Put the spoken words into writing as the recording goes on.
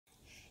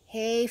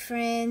Hey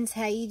friends,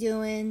 how you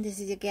doing? This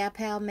is your gal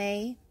pal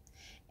May,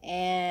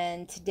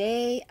 and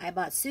today I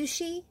bought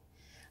sushi.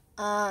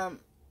 I'm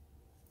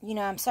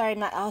sorry I'm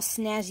not all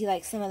snazzy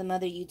like some of the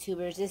other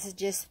YouTubers. This is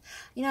just,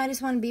 I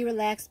just want to be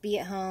relaxed, be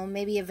at home.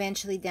 Maybe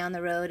eventually down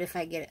the road, if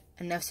I get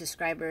enough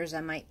subscribers,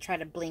 I might try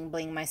to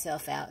bling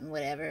myself out and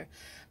whatever.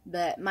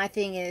 But my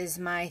thing is,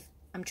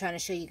 I'm trying to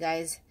show you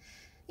guys,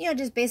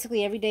 just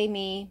basically everyday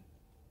me,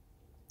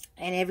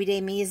 and everyday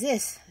me is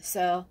this.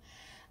 So,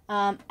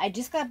 I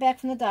just got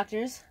back from the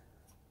doctor's,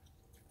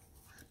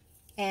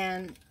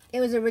 and it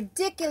was a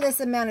ridiculous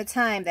amount of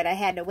time that I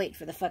had to wait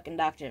for the fucking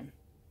doctor.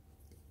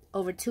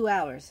 Over 2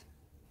 hours.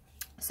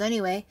 So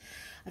anyway,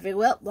 I figured,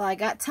 well, while I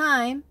got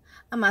time,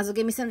 I might as well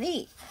get me something to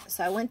eat.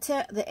 So I went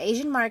to the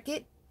Asian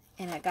market,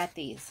 and I got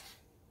these.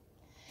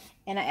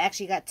 And I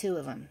actually got 2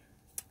 of them.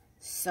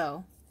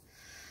 So,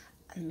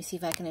 let me see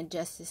if I can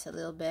adjust this a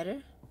little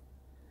better.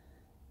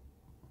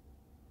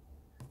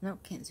 Nope,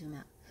 can't zoom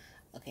out.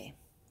 Okay.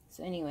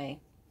 So anyway,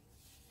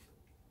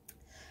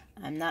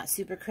 I'm not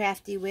super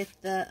crafty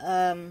with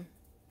the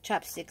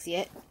chopsticks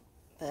yet,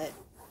 but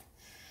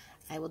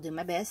I will do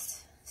my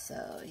best.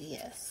 So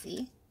yeah,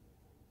 see?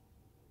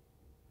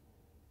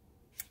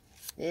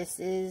 This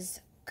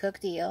is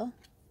cooked eel.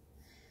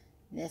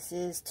 This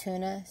is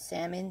tuna,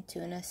 salmon,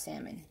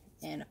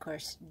 and of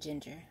course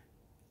ginger.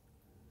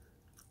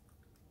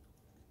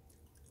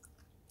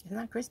 It's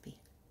not crispy.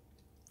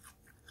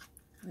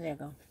 There you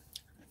go.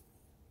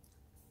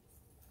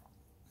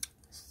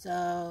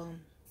 So,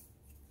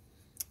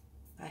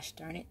 gosh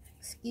darn it,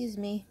 excuse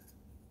me,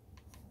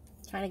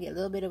 trying to get a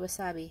little bit of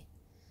wasabi.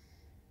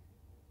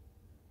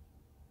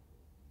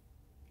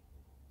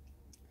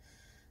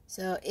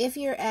 So, if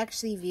you're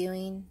actually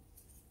viewing,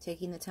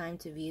 taking the time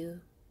to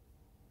view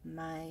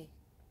my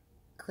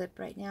clip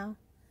right now,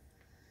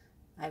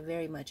 I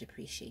very much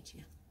appreciate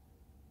you.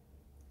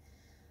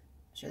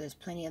 I'm sure there's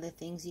plenty of other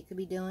things you could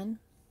be doing,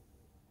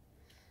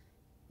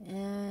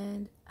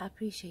 and I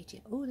appreciate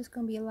you. Oh, there's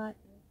going to be a lot.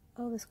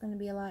 Oh, there's going to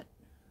be a lot.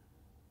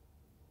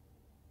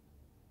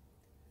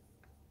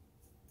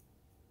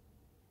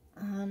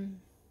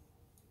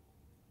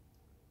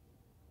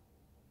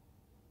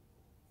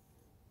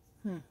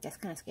 That's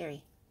kind of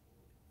scary.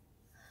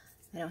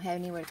 I don't have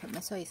anywhere to put my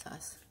soy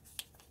sauce.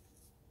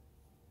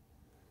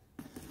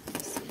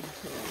 Let's see.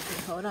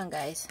 Hold on,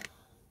 guys.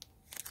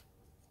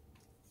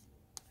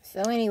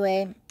 So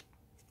anyway,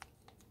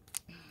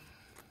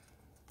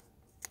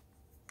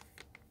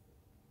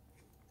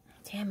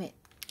 damn it.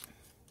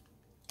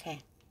 Okay.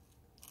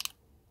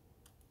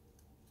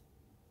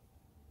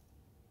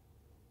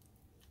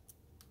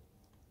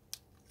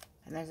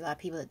 And there's a lot of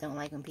people that don't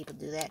like when people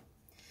do that.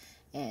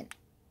 And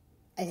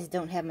I just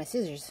don't have my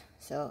scissors.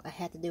 So I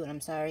had to do it.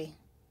 I'm sorry.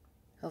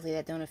 Hopefully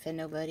that don't offend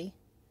nobody.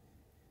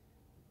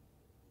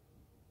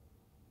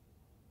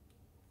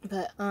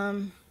 But,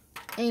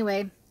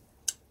 anyway.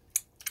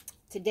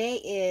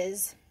 Today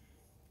is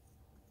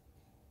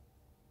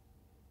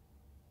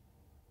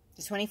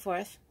the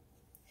 24th.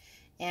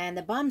 And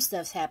the bomb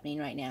stuff's happening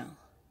right now.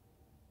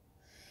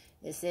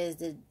 It says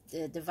the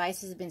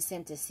devices have been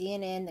sent to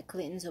CNN, the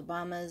Clintons,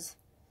 Obamas,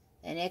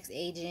 an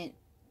ex-agent.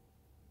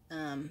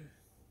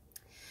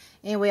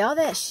 Anyway, all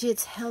that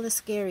shit's hella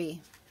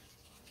scary.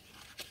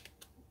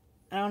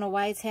 I don't know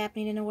why it's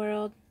happening in the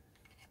world.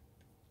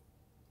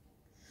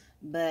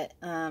 But,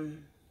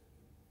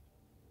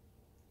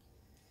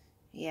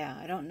 yeah,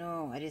 I don't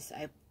know.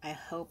 I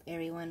hope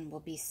everyone will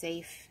be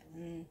safe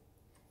and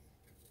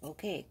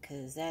okay,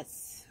 because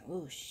that's,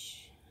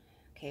 whoosh.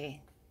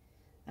 Okay.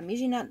 I'm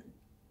usually not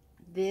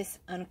this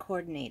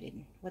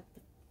uncoordinated. What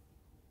the?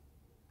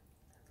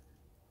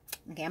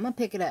 Okay, I'm going to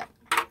pick it up.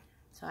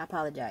 So I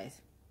apologize.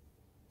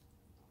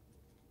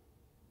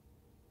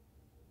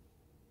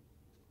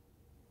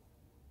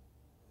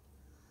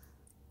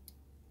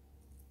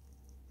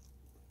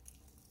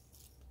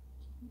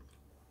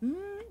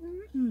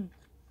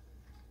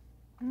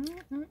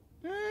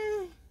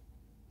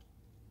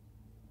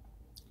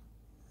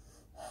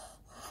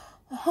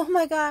 Oh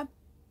my god.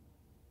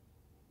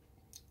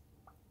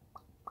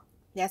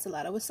 That's a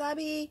lot of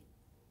wasabi.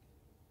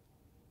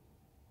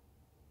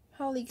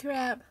 Holy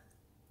crap.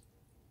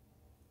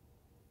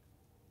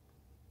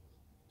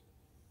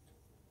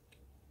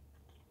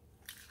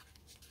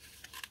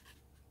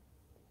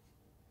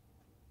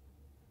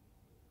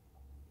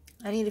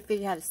 I need to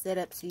figure out how to set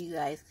up so you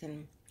guys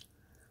can.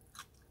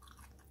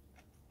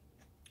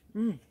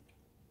 Whew.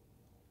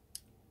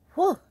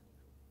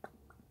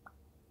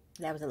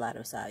 That was a lot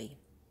of wasabi.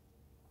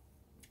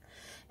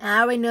 And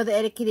I already know the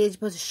etiquette is you're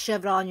supposed to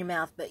shove it all in your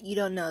mouth, but you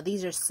don't know.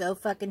 These are so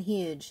fucking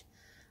huge.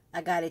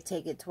 I gotta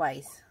take it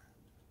twice.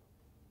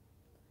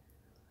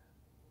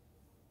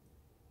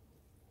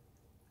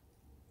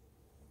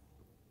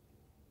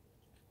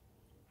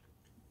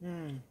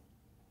 There's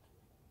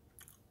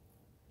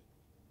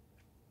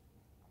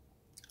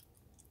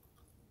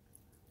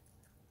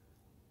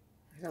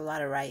a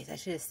lot of rice. I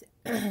should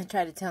have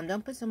tried to tell them,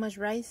 don't put so much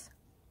rice.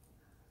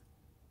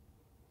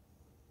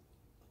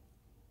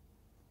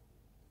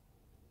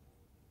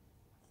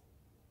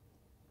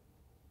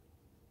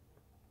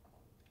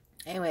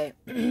 Anyway,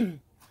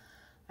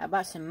 I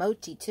bought some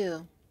mochi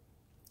too.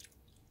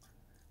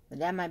 But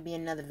that might be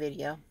another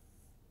video.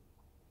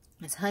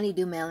 It's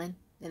honeydew melon.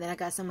 And then I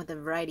got some with a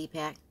variety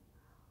pack.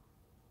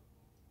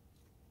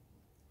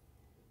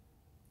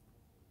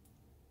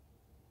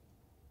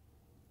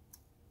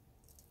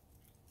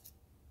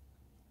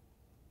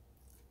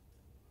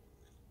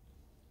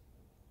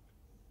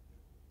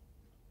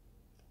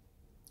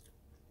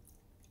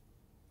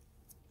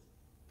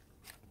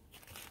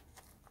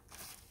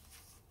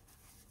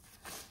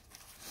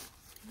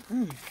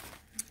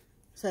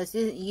 So this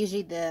isn't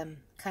usually the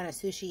kind of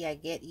sushi I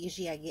get.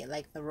 Usually I get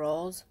like the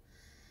rolls.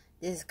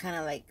 This is kind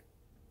of like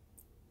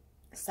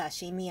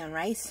sashimi on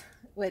rice,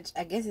 which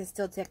I guess is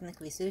still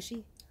technically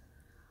sushi.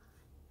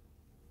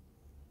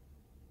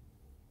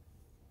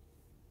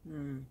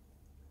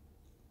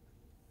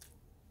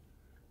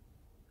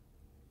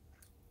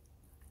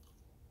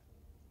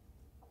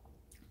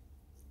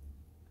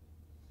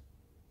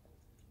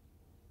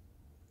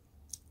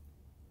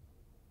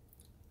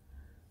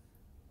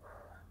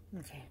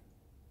 Okay.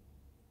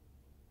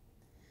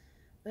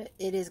 But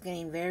it is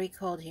getting very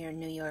cold here in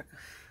New York.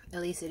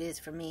 At least it is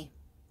for me.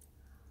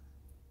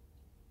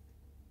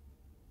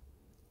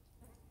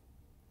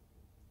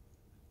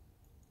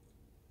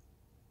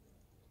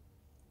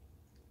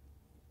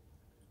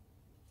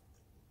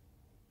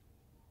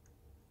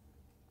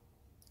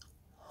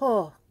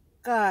 Oh,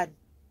 God.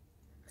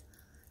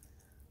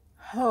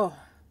 Oh.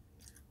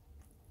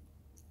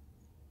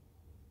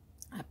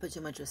 I put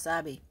too much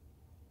wasabi.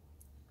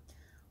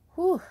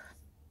 Whew.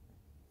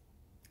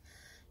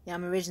 Yeah,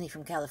 I'm originally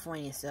from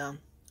California, so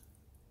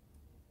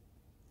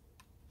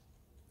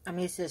I'm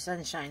used to the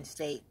Sunshine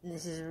State. And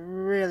this is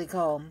really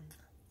cold.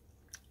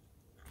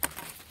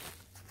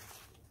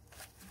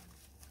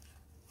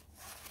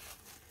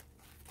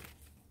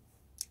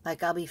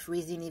 Like, I'll be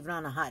freezing even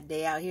on a hot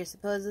day out here,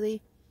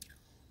 supposedly.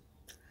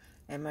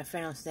 And my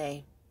friend will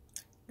say,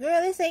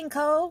 "Girl, this ain't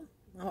cold."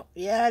 Oh,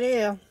 yeah, it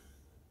is.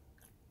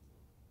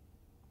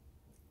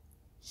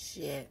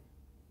 Shit.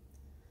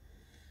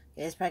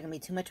 Yeah, it's probably gonna be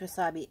too much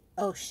wasabi.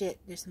 Oh, shit.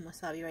 There's some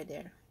wasabi right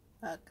there.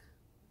 Fuck.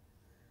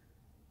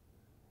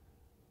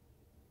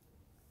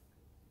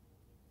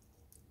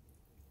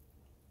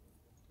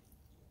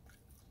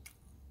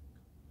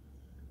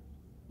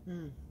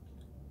 I'm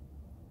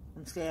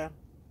scared.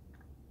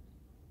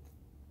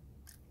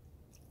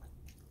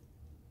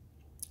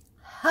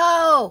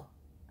 Oh!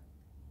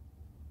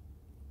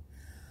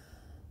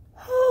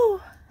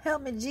 Whew.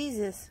 Help me,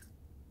 Jesus.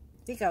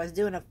 I think I was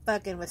doing a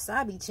fucking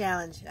wasabi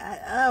challenge.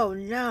 Oh,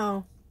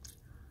 no.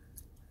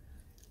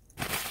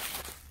 I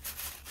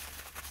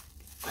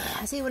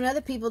see when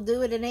other people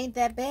do it, it ain't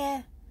that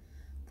bad.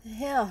 The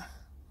hell?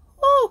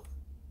 Woo!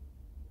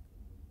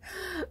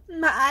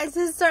 My eyes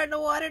is starting to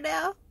water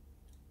now.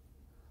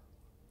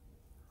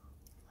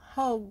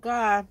 Oh,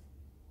 God.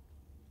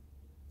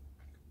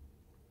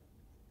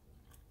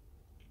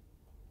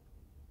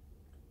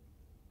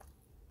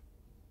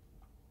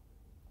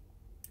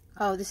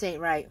 Oh, this ain't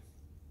right.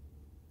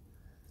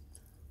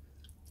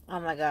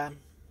 Oh, my God.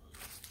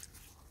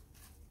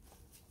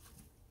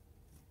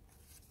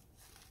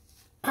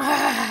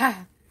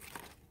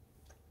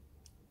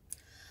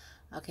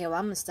 Okay, well,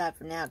 I'm going to stop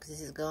for now because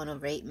this is going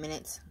over 8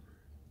 minutes.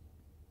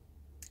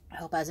 I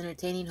hope I was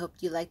entertaining. Hope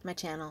you liked my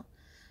channel.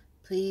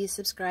 Please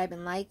subscribe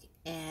and like,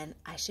 and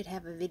I should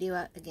have a video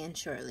out again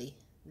shortly.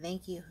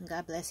 Thank you, and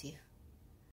God bless you.